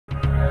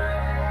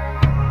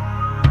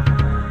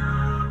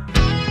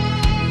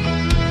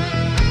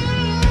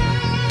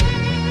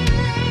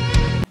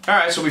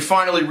Alright, so we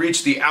finally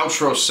reached the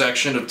outro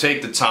section of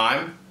Take the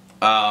Time.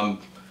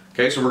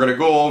 Okay, so we're going to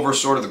go over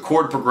sort of the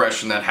chord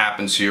progression that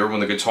happens here when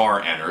the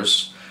guitar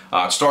enters.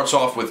 It starts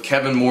off with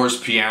Kevin Moore's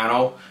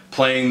piano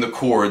playing the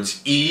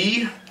chords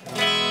E,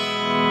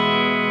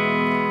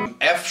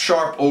 F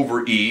sharp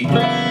over E,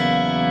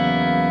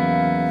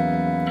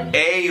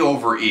 A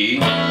over E,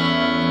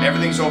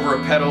 everything's over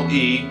a pedal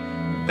E,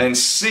 then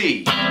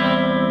C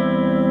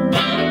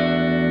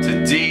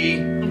to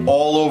D,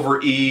 all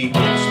over E, which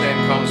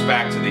then comes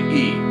back to the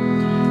E.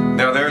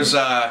 Now there's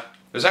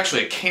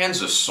actually a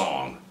Kansas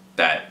song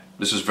that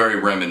this is very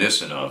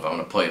reminiscent of. I'm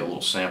going to play a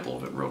little sample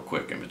of it real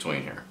quick in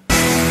between here.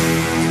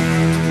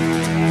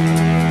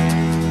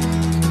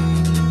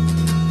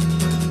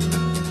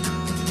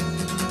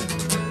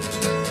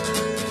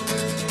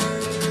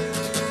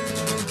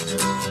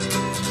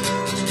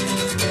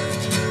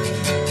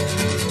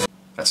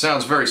 That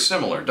sounds very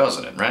similar,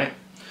 doesn't it, right?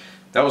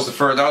 That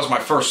was my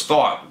first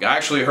thought. I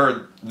actually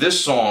heard this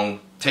song,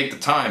 Take the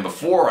Time,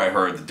 before I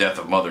heard The Death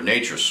of Mother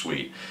Nature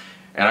Suite.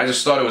 And I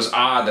just thought it was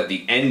odd that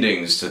the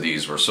endings to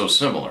these were so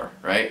similar,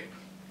 right?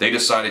 They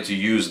decided to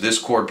use this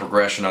chord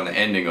progression on the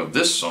ending of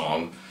this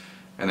song,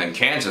 and then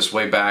Kansas,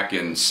 way back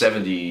in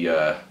 70,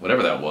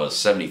 whatever that was,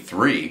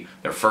 73,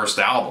 their first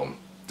album,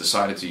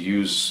 decided to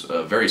use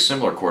a very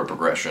similar chord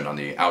progression on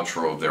the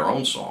outro of their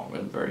own song.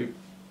 And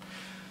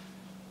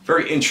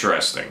very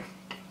interesting.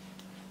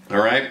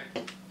 Alright?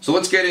 So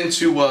let's get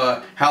into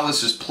how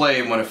this is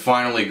played when it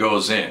finally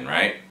goes in,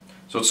 right?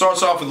 So it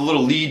starts off with a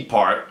little lead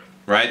part,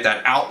 right,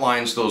 that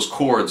outlines those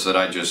chords that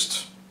I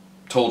just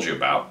told you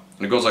about.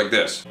 And it goes like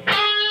this.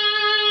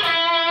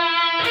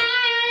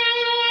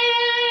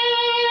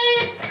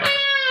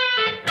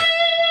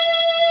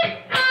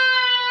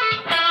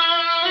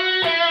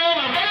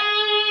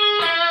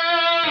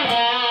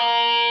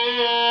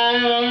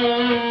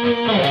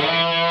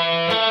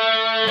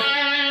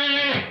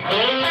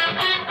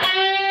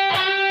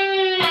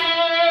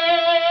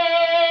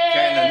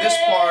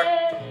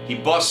 He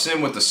busts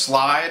in with the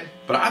slide,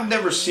 but I've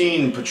never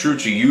seen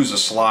Petrucci use a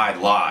slide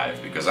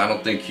live because I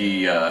don't think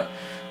I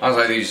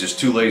think he's just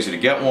too lazy to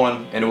get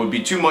one, and it would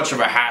be too much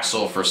of a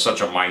hassle for such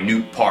a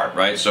minute part,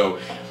 right? So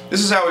this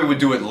is how we would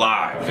do it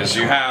live, is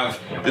you have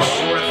this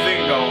sort of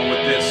thing going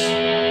with this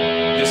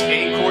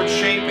A chord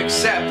shape,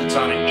 except it's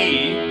on an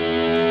E.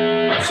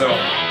 So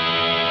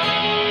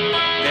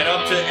then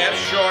up to F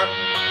sharp,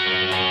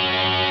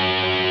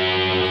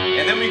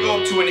 and then we go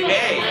up to an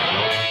A.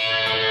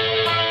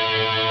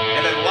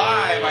 And then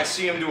live, I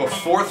see him do a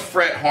 4th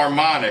fret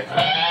harmonic.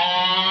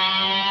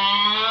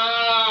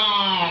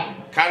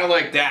 Kind of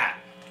like that.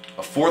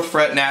 A 4th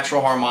fret natural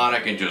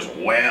harmonic and just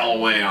wail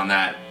away on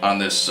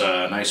this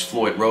nice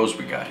Floyd Rose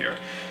we got here.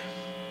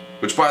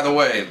 Which, by the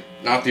way,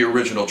 not the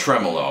original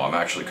tremolo. I'm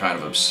actually kind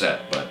of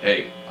upset, but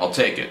hey, I'll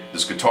take it.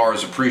 This guitar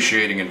is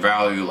appreciating in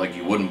value like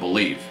you wouldn't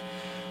believe.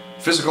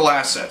 Physical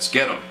assets,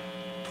 get them.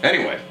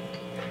 Anyway,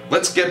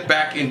 let's get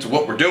back into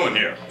what we're doing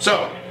here.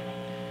 So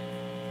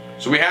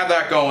we have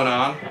that going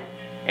on,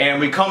 and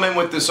we come in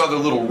with this other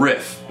little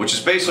riff, which is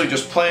basically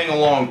just playing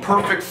along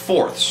perfect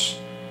fourths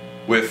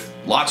with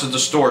lots of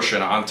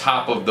distortion on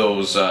top of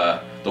those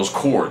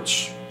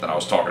chords that I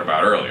was talking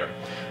about earlier.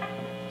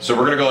 So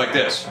we're going to go like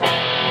this.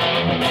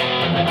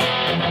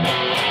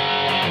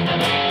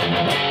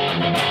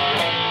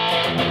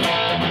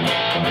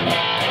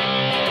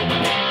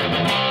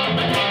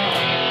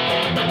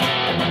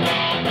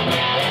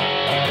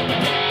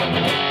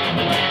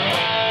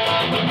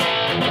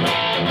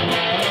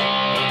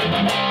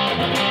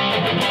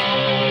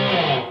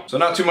 So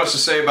not too much to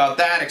say about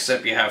that,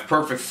 except you have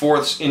perfect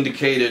fourths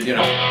indicated, you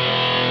know,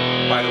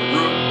 by the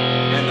root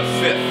and the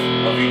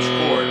 5th of each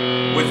chord,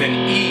 with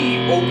an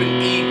E,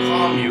 open E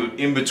palm mute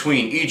in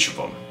between each of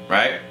them,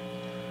 right?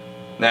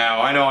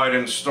 Now, I know I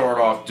didn't start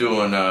off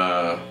doing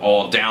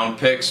all down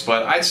picks,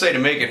 but I'd say to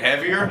make it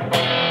heavier, you can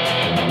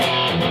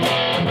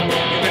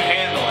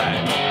handle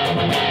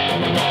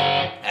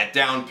that at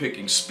down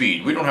picking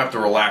speed. We don't have to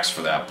relax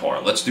for that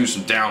part. Let's do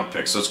some down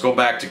picks. Let's go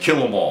back to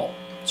Kill 'Em All.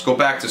 Let's go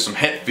back to some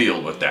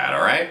Hetfield with that,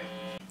 alright?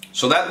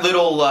 So that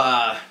little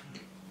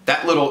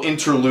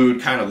interlude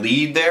kind of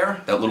lead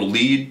there, that little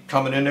lead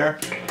coming in there,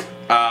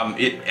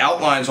 it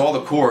outlines all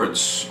the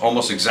chords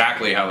almost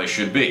exactly how they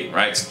should be,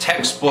 right? It's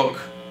textbook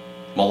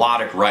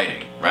melodic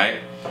writing,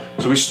 right?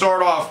 So we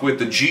start off with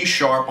the G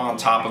sharp on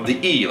top of the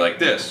E, like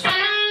this.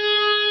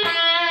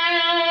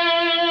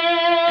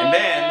 And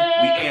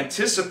then we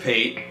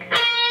anticipate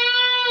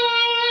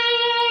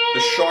the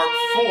sharp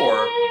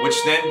 4, which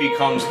then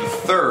becomes the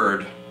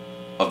 3rd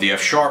of the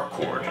F sharp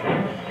chord.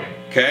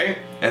 Okay?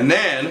 And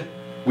then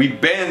we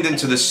bend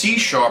into the C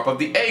sharp of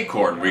the A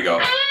chord. We go,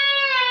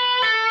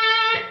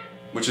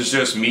 which is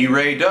just mi,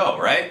 re, do,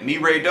 right? Mi,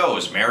 re, do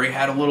is Mary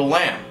Had a Little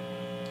Lamb.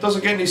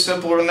 Doesn't get any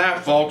simpler than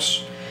that,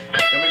 folks.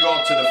 Then we go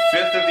up to the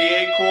 5th of the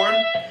A chord,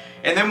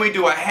 and then we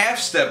do a half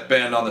step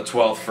bend on the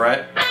 12th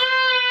fret,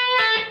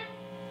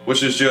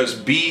 which is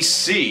just B,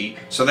 C.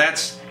 So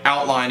that's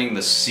outlining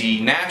the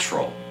C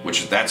natural,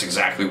 which that's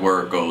exactly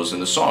where it goes in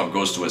the song. It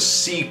goes to a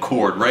C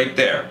chord right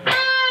there.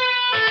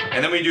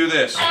 And then we do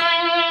this,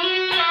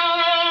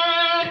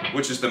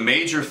 which is the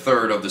major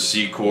third of the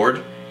C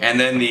chord, and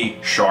then the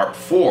sharp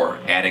 4,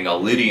 adding a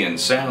Lydian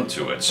sound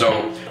to it.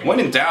 So, when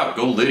in doubt,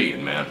 go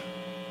Lydian, man.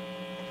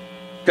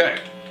 Okay,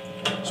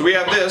 so we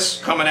have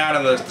this coming out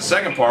of the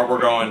second part. We're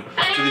going to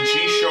the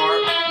G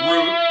sharp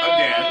root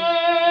again,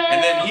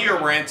 and then here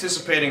we're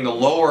anticipating the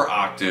lower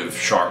octave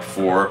sharp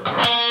 4,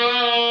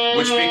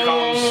 which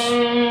becomes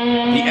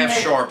the F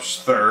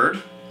sharp's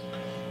third,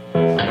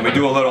 and we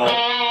do a little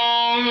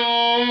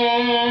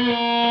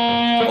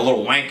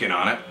wanking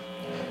on it,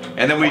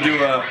 and then we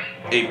do a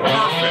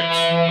perfect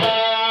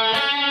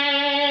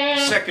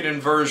second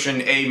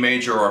inversion A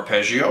major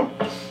arpeggio.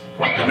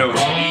 The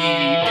notes E, A,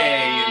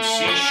 and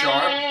C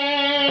sharp.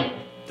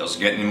 Doesn't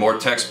get any more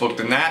textbook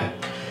than that.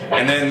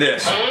 And then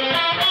this.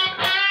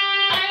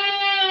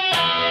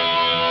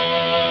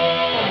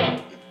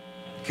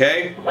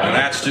 Okay, and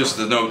that's just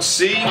the note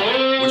C,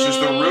 which is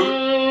the root,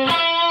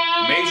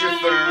 major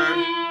third,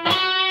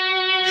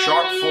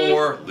 sharp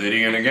 4,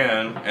 Lydian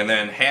again, and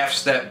then half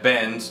step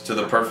bend to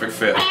the perfect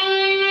fifth.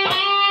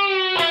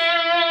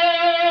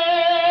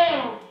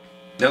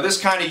 Now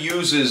this kind of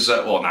uses,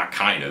 well not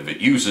kind of,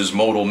 it uses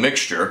modal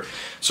mixture.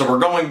 So we're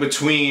going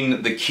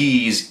between the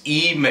keys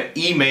E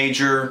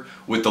major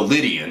with the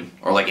Lydian,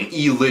 or like an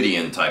E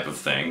Lydian type of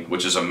thing,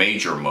 which is a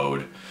major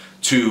mode,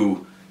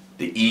 to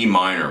the E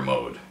minor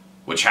mode,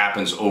 which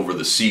happens over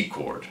the C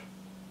chord.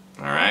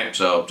 Alright,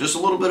 so just a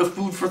little bit of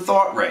food for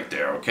thought right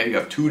there, okay? You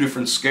have two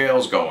different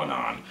scales going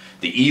on.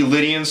 The E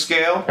Lydian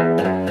scale and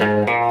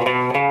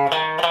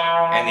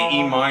the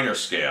E minor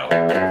scale,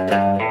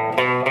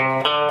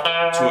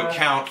 to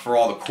account for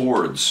all the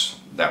chords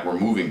that we're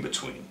moving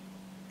between.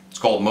 It's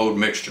called mode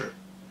mixture.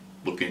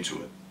 Look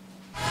into it.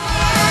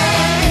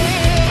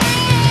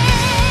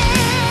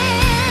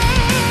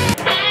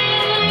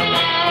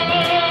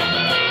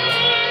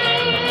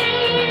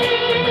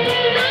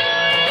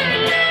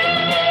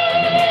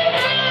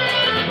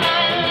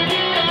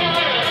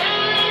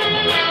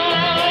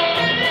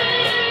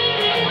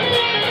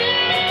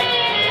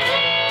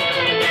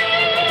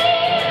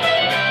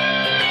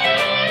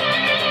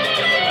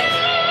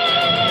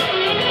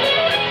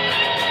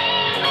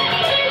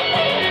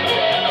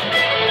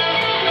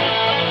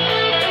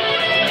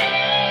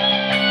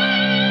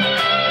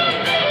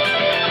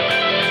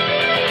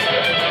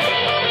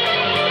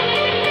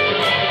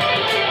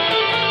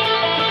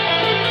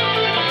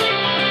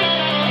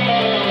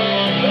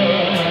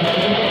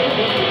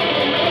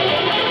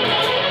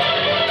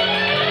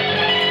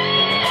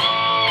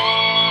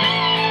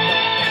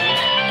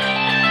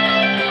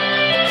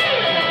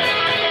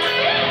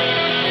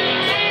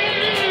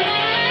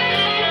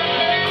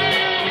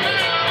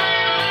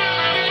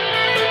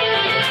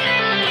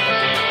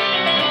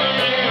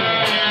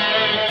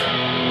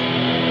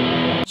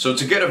 So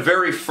to get a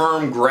very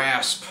firm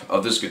grasp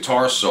of this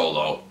guitar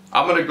solo,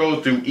 I'm going to go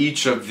through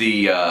each of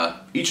the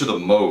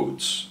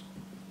modes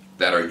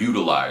that are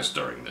utilized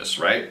during this,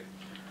 right?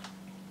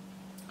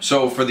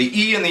 So for the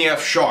E and the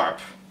F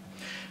sharp,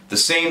 the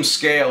same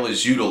scale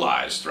is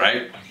utilized,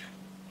 right?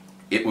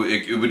 It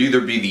would either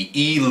be the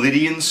E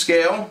Lydian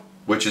scale,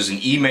 which is an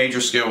E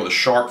major scale with a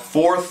sharp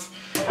 4th,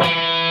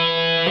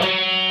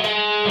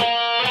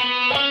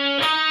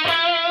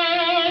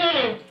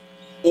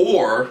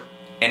 or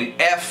an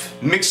F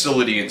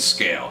Mixolydian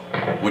scale,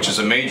 which is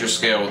a major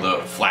scale with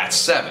a flat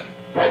 7.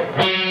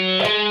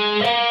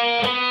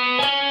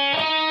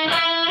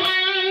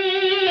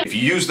 If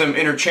you use them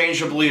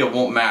interchangeably, it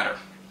won't matter,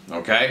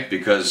 okay?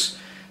 Because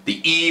the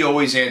E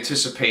always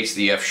anticipates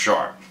the F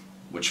sharp,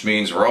 which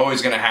means we're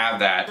always going to have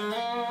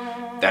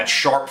that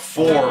sharp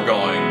 4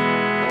 going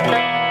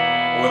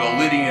with a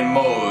Lydian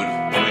mode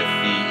with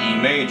the E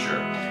major.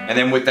 And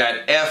then with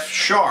that F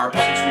sharp,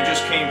 since we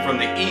just came from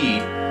the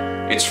E,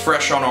 it's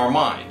fresh on our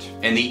mind.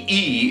 And the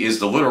E is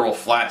the literal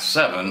flat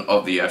 7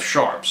 of the F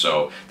sharp.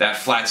 So that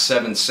flat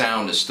 7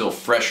 sound is still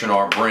fresh in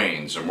our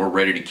brains, and we're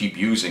ready to keep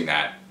using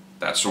that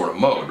sort of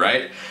mode,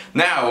 right?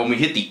 Now, when we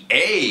hit the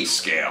A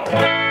scale,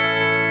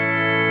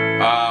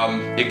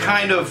 it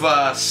kind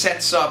of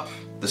sets up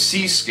the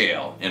C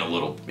scale in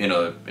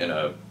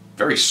a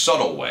very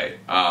subtle way.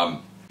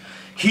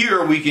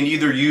 Here we can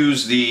either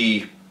use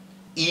the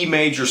E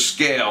major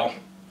scale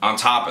on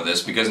top of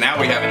this, because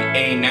now we have an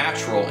A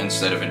natural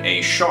instead of an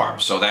A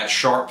sharp. So that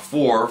sharp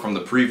 4 from the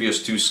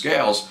previous two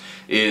scales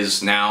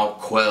is now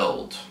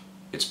quelled.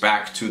 It's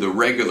back to the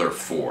regular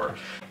 4.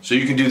 So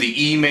you can do the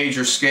E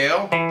major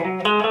scale,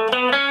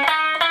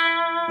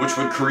 which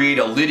would create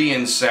a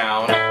Lydian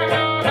sound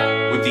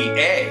with the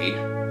A,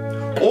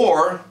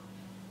 or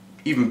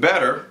even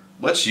better,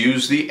 let's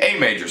use the A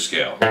major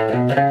scale.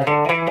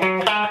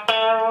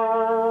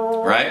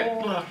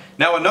 Right?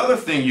 Now another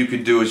thing you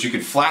could do is you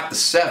could flat the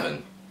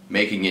 7,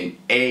 making an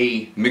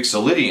A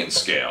Mixolydian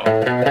scale,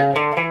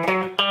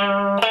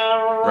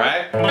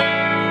 right?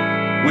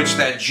 Which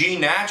that G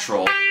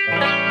natural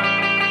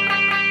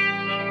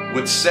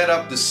would set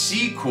up the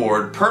C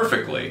chord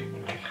perfectly,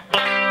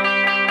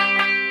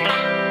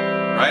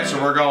 right?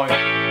 So we're going A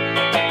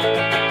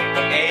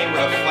with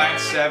a flat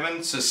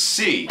 7 to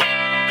C,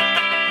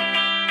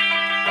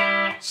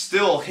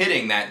 still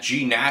hitting that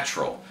G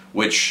natural,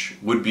 which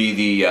would be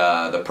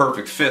the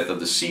perfect fifth of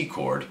the C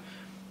chord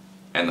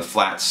and the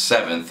flat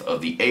seventh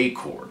of the A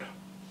chord.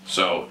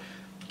 So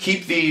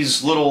keep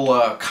these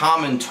little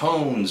common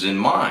tones in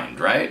mind,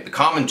 right? The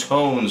common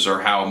tones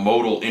are how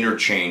modal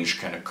interchange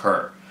can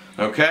occur.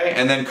 Okay,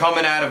 and then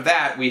coming out of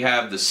that we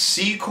have the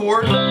C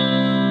chord,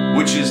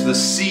 which is the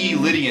C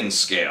Lydian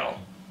scale.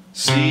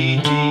 C,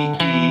 D,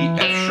 E,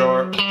 F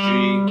sharp, G,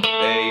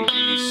 A,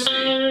 B, C.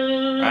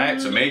 Right?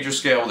 It's a major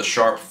scale with a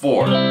sharp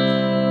 4.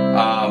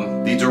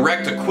 The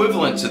direct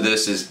equivalent to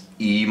this is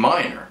E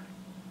minor.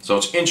 So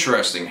it's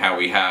interesting how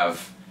we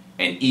have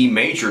an E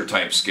major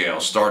type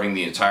scale starting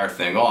the entire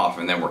thing off,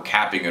 and then we're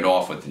capping it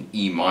off with an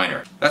E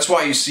minor. That's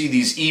why you see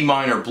these E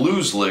minor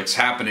blues licks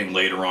happening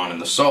later on in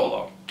the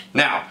solo.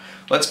 Now,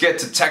 let's get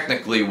to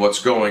technically what's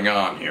going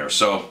on here.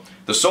 So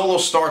the solo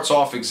starts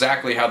off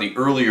exactly how the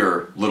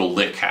earlier little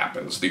lick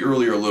happens, the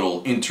earlier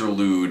little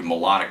interlude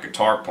melodic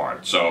guitar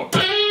part. So,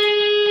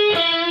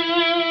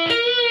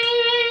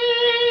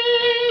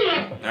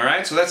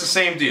 alright, so that's the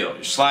same deal.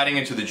 You're sliding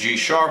into the G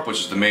sharp, which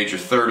is the major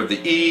third of the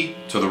E,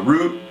 to the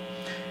root,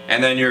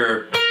 and then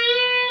you're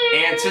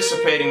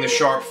anticipating the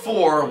sharp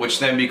 4, which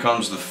then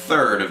becomes the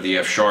third of the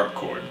F sharp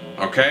chord.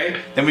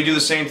 Okay? Then we do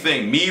the same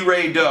thing. Mi,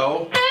 re,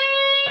 do,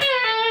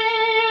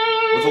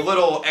 with a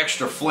little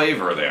extra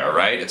flavor there,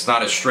 right? It's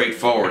not as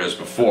straightforward as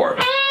before.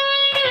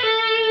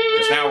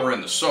 Because now we're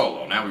in the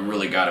solo. Now we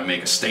really got to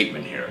make a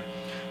statement here.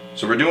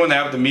 So we're doing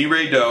that with the mi,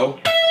 re, do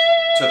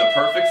to the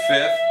perfect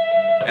fifth,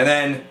 and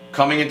then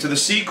coming into the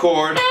C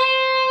chord.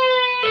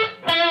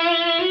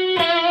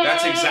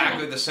 That's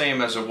exactly the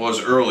same as it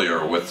was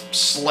earlier, with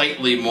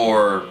slightly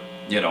more,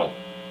 you know,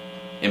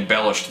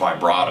 embellished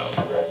vibrato.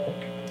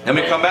 Then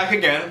we come back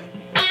again,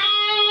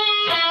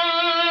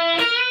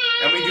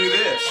 and we do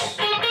this.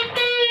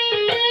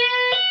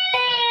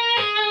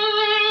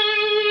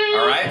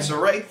 Alright, so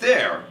right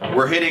there,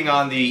 we're hitting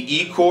on the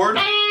E chord,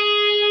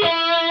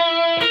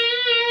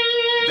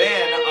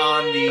 then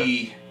on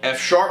the F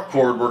sharp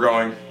chord we're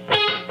going,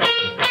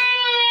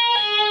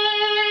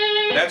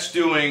 that's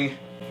doing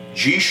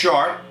G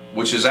sharp,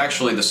 which is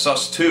actually the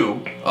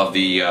sus2 of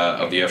the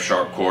F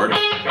sharp chord. So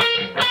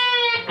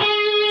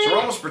we're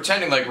almost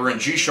pretending like we're in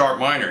G sharp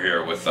minor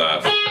here with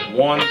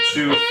 1,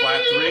 2,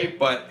 flat 3,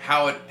 but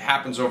how it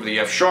happens over the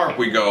F sharp,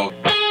 we go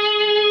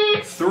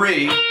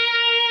 3,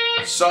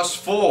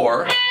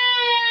 sus4,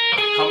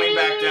 coming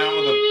back down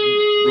with a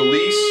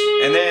release,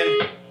 and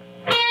then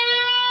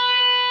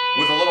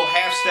with a little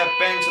half step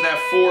bend to that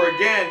 4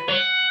 again,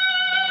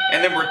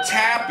 and then we're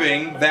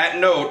tapping that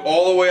note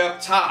all the way up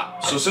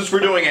top. So since we're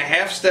doing a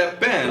half step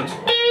bend,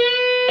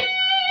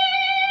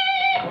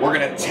 we're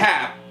going to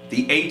tap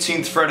the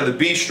 18th fret of the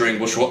B string,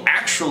 which will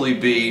actually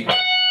be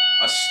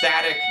a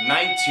static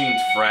 19th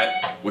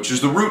fret, which is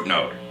the root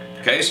note.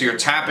 Okay, so you're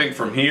tapping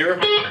from here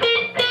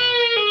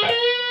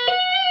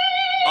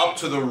up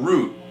to the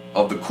root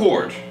of the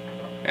chord,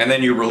 and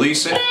then you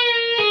release it,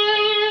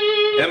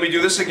 and then we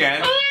do this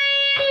again.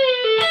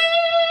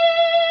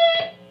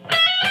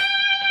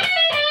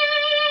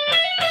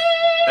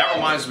 That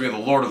reminds me of the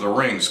Lord of the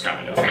Rings,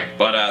 kind of,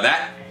 but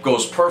that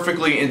goes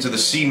perfectly into the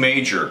C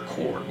major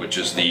chord, which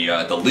is the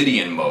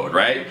Lydian mode,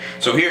 right?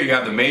 So here you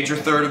have the major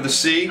third of the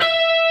C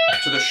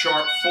to the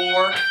sharp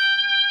 4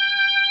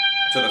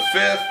 to the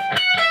 5th,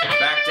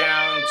 back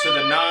down to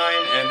the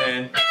 9, and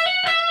then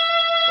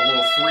a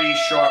little 3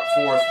 sharp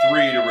 4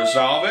 3 to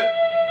resolve it,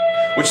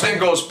 which then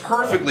goes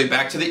perfectly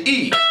back to the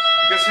E,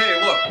 because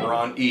hey, look, we're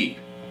on E.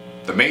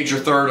 The major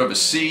third of a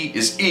C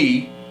is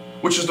E,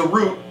 which is the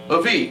root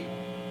of E.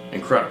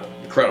 Incredible,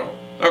 incredible.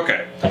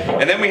 Okay,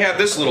 and then we have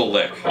this little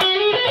lick.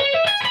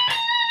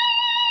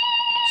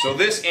 So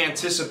this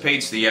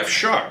anticipates the F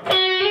sharp.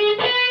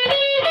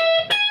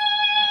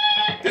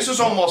 This is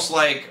almost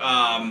like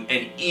an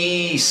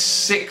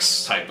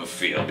E6 type of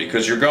feel,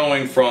 because you're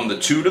going from the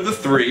 2 to the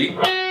 3,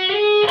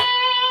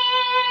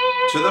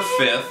 to the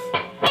 5th,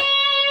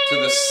 to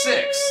the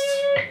 6th,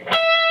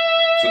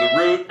 to the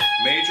root,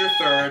 major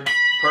third,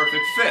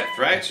 perfect 5th,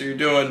 right? So you're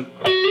doing...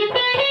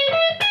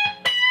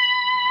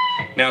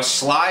 Now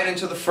slide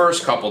into the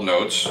first couple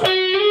notes, and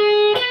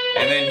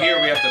then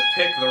here we have to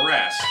pick the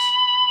rest.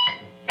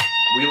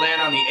 We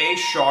land on the A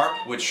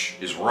sharp, which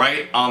is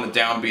right on the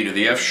downbeat of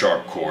the F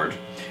sharp chord,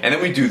 and then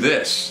we do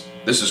this.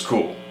 This is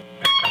cool.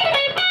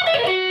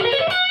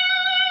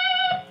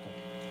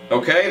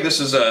 Okay, this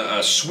is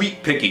a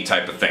sweep picky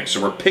type of thing. So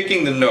we're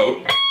picking the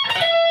note,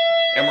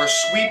 and we're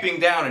sweeping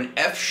down an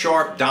F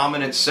sharp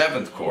dominant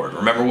 7th chord.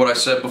 Remember what I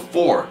said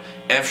before,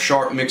 F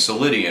sharp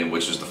mixolydian,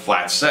 which is the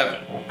flat 7.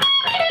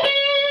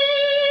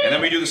 And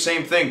then we do the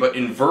same thing, but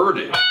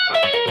inverted.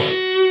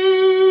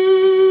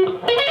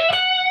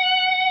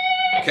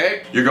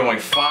 Okay, you're going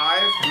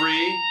 5,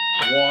 3,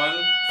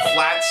 1,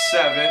 flat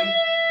 7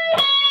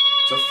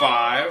 to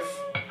 5,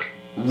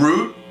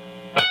 root,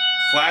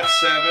 flat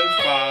 7,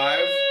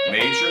 5,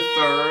 major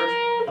third,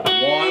 1,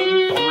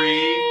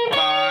 3,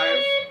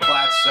 5,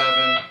 flat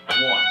 7,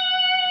 1.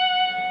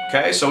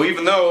 Okay, so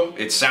even though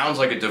it sounds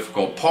like a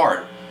difficult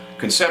part,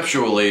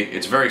 conceptually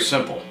it's very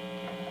simple.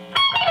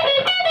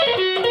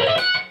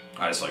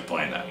 guys like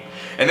playing that.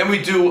 And then we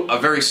do a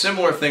very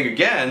similar thing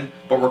again,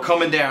 but we're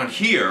coming down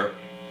here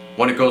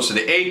when it goes to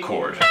the A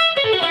chord.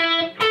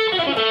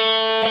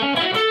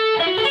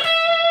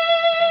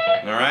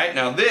 Alright,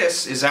 now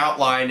this is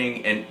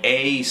outlining an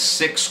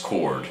A6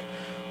 chord,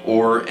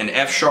 or an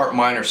F sharp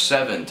minor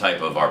 7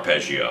 type of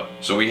arpeggio.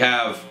 So we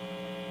have,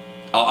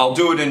 I'll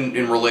do it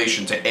in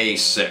relation to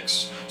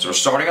A6. So we're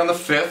starting on the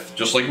 5th,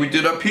 just like we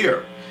did up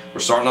here.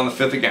 We're starting on the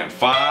 5th again.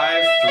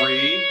 5,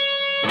 3,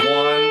 1,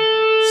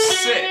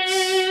 6.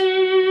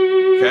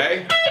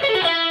 Okay?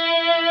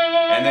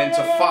 And then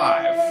to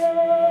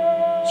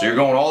 5. So you're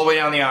going all the way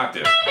down the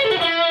octave.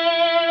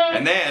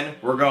 And then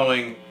we're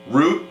going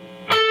root,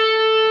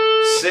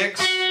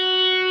 6,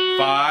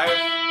 5,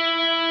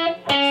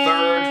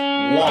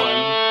 3rd,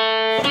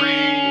 1,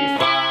 3,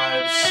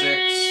 5,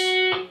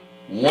 6,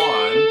 1,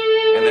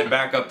 and then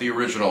back up the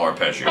original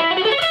arpeggio.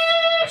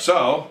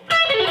 So,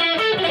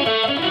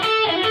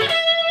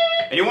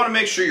 and you want to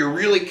make sure you're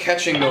really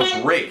catching those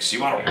rakes. You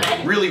want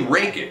to really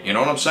rake it, you know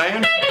what I'm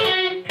saying?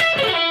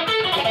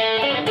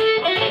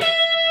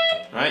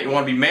 Right? You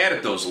want to be mad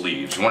at those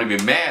leaves. You want to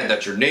be mad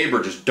that your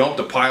neighbor just dumped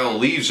a pile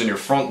of leaves in your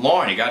front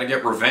lawn. You got to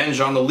get revenge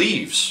on the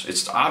leaves.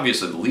 It's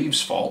obviously the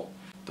leaves' fault.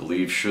 The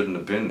leaves shouldn't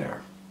have been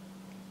there.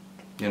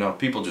 You know,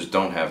 people just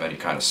don't have any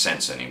kind of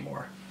sense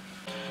anymore.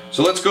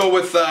 So let's go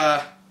with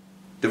the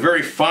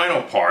very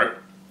final part.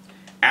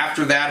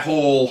 After that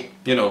whole,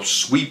 you know,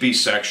 sweepy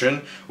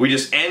section, we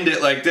just end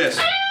it like this.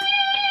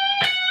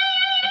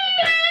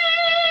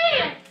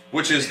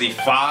 Which is the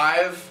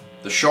 5,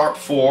 the sharp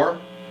 4,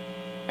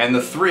 and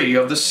the 3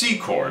 of the C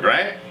chord,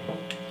 right?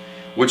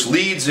 Which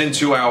leads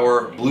into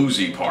our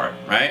bluesy part,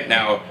 right?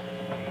 Now,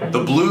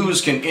 the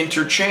blues can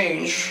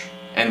interchange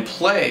and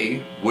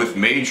play with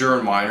major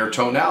and minor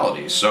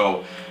tonalities.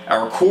 So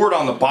our chord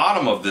on the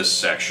bottom of this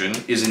section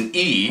is an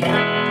E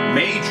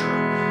major,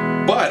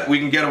 but we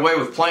can get away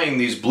with playing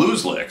these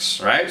blues licks,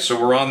 right? So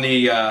we're on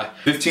the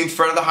 15th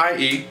fret of the high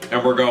E,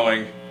 and we're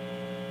going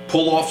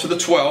pull off to the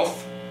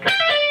 12th,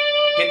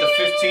 hit the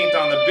 15th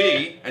on the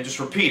B, and just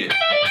repeat it.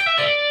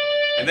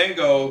 And then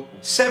go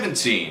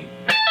 17,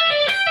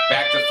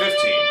 back to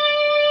 15,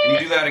 and you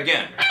do that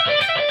again.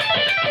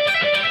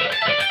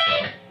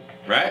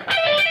 Right?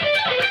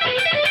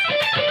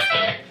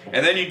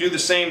 And then you do the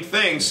same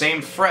thing,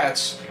 same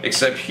frets,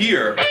 except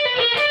here,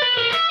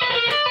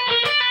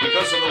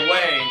 because of the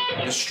way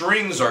the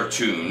strings are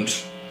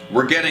tuned,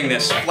 we're getting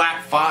this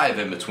flat 5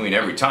 in between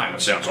every time.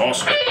 It sounds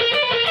awesome.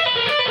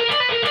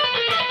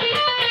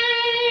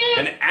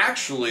 And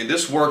actually,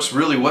 this works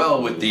really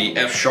well with the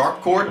F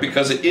sharp chord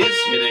because it is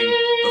hitting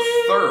the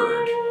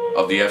 3rd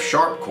of the F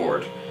sharp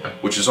chord,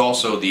 which is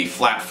also the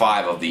flat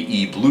 5 of the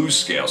E blues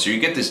scale. So you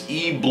get this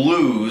E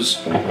blues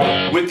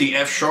with the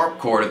F sharp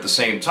chord at the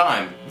same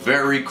time.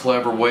 Very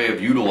clever way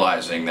of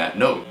utilizing that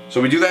note.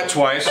 So we do that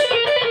twice.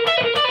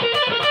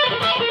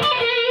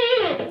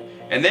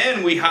 And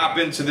then we hop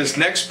into this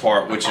next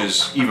part, which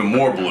is even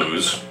more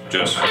blues.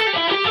 Just.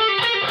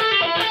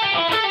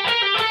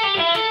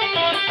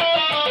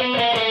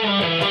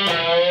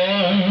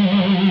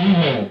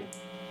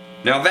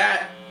 Now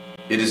that,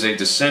 it is a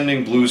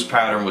descending blues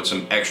pattern with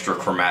some extra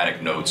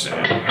chromatic notes in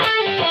it.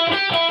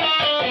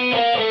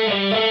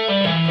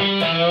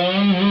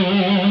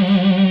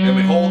 Then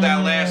we hold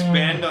that last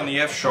bend on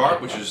the F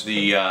sharp, which is the,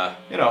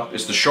 you know,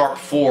 it's the sharp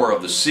 4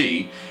 of the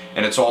C,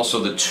 and it's also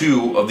the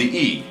 2 of the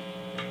E.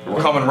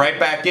 We're coming right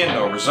back in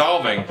though,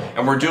 resolving,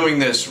 and we're doing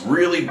this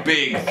really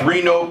big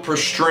 3-note per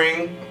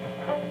string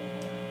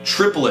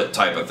triplet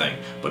type of thing.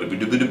 That's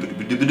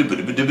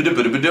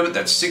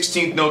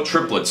 16th note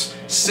triplets,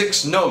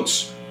 6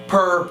 notes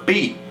per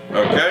beat,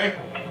 okay?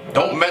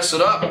 Don't mess it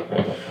up.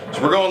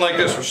 So we're going like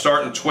this. We're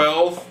starting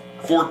 12,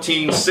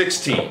 14,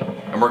 16,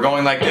 and we're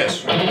going like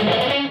this.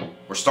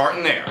 We're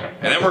starting there,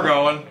 and then we're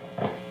going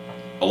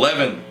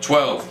 11,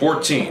 12,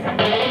 14,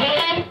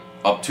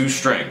 up 2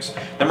 strings.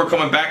 Then we're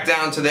coming back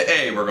down to the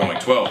A. We're going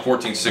 12,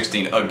 14,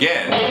 16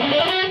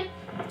 again.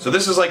 So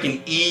this is like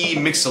an E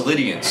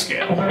mixolydian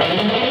scale.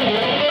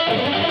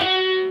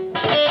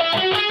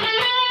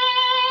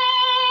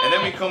 And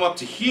then we come up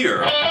to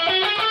here,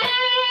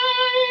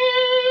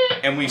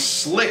 and we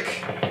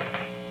slick.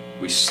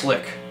 We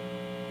slick.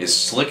 Is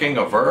slicking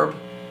a verb?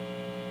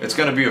 It's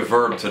going to be a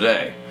verb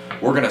today.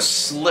 We're going to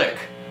slick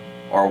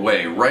our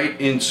way right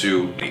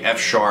into the F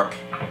sharp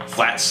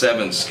flat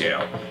 7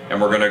 scale. And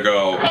we're going to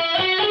go.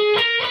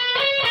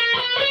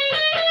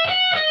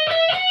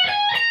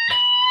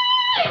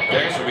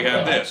 Okay, so we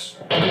have this.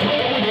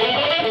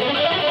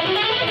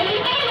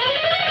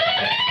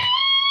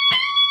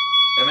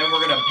 And then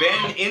we're going to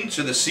bend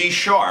into the C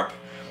sharp,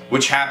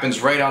 which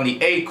happens right on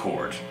the A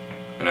chord.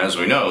 And as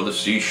we know, the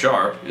C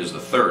sharp is the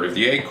 3rd of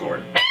the A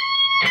chord.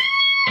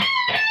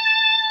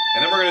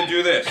 And then we're going to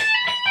do this.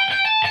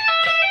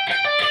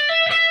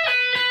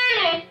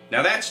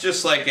 Now that's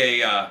just like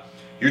a,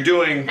 you're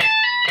doing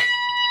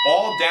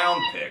all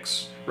down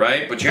picks,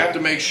 right? But you have to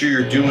make sure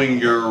you're doing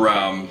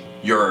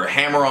your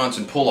hammer-ons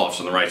and pull-offs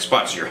in the right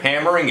spot. So you're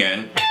hammering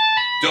in,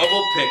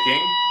 double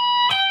picking,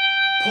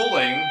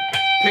 pulling,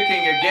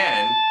 picking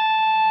again,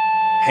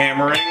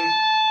 hammering,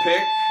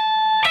 pick,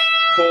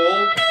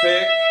 pull,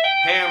 pick,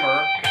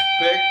 hammer,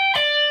 pick.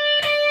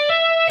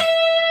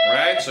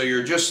 Right? So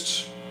you're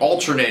just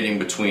alternating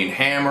between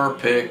hammer,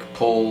 pick,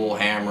 pull,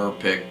 hammer,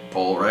 pick,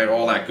 pull, right?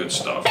 All that good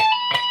stuff.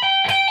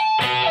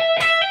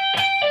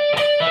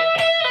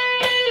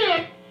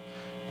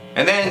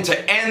 And then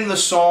to end the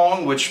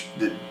song, which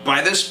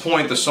by this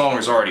point the song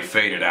is already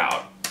faded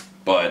out,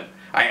 but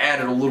I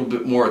added a little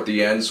bit more at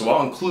the end, so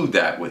I'll include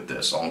that with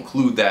this. I'll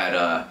include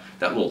that,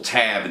 that little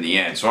tab in the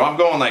end. So I'm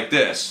going like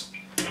this.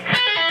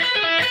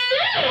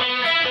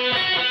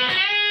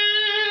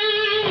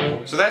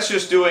 So that's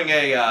just doing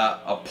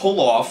a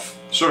pull-off,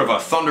 sort of a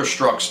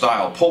Thunderstruck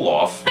style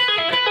pull-off.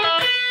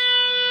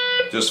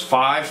 Just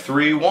 5,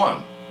 3,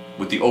 1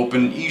 with the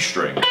open E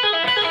string.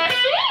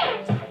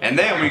 And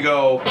then we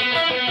go,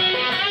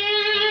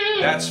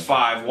 that's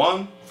 5,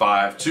 1,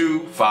 5,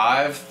 2,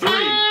 5, 3.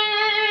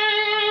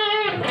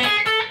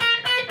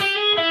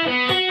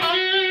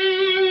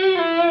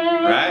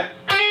 Right?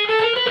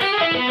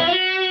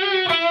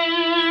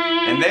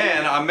 And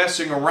then I'm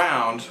messing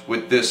around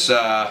with this,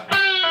 that's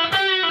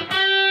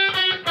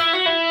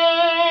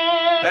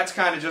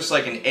kind of just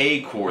like an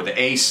A chord, the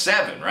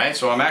A7, right?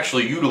 So I'm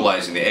actually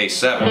utilizing the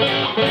A7.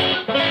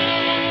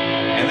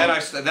 And then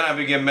I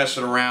begin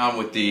messing around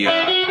with the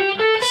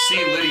C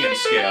Lydian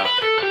scale.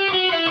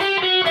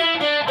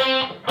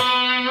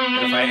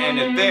 And if I end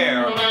it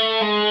there,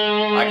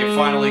 I can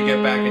finally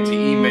get back into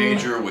E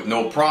major with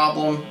no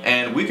problem,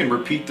 and we can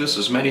repeat this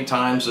as many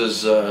times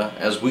as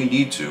we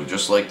need to,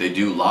 just like they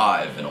do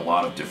live in a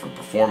lot of different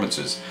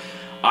performances.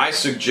 I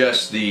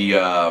suggest the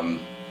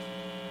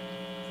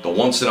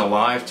once in a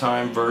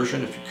lifetime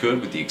version, if you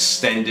could, with the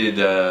extended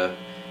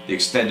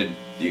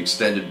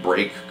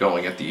break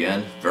going at the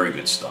end. Very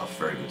good stuff.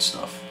 Very good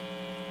stuff.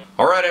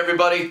 All right,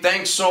 everybody.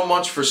 Thanks so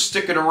much for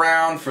sticking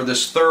around for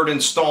this third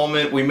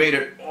installment. We made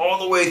it all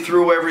the way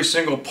through every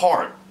single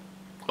part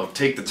of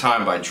Take the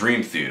Time by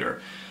Dream Theater.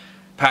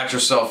 Pat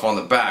yourself on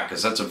the back,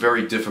 because that's a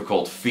very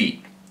difficult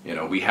feat. You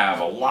know, we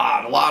have a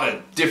lot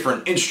of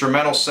different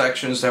instrumental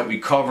sections that we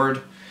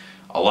covered.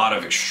 A lot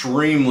of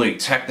extremely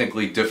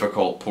technically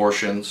difficult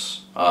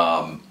portions,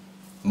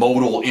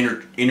 modal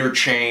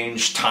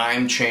interchange,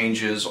 time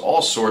changes,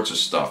 all sorts of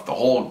stuff, the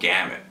whole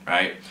gamut,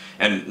 right?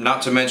 And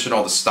not to mention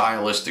all the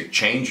stylistic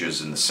changes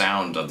in the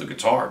sound of the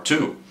guitar,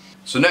 too.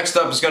 So next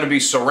up is going to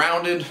be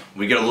Surrounded.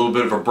 We get a little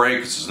bit of a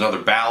break. This is another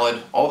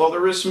ballad, although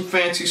there is some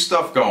fancy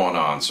stuff going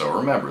on. So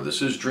remember,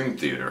 this is Dream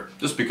Theater.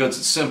 Just because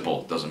it's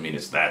simple doesn't mean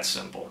it's that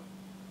simple.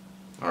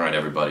 All right,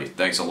 everybody.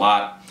 Thanks a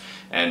lot.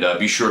 And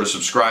be sure to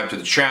subscribe to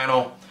the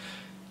channel.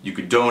 You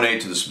could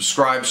donate to the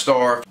Subscribe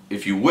Star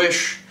if you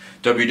wish.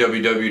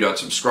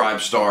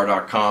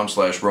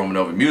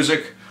 www.subscribestar.com/RomanOva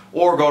Music,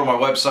 or go to my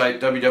website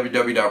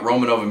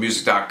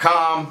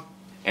www.romanovamusic.com,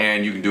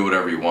 and you can do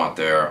whatever you want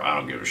there. I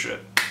don't give a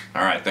shit.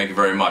 Alright, thank you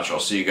very much.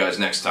 I'll see you guys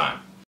next time.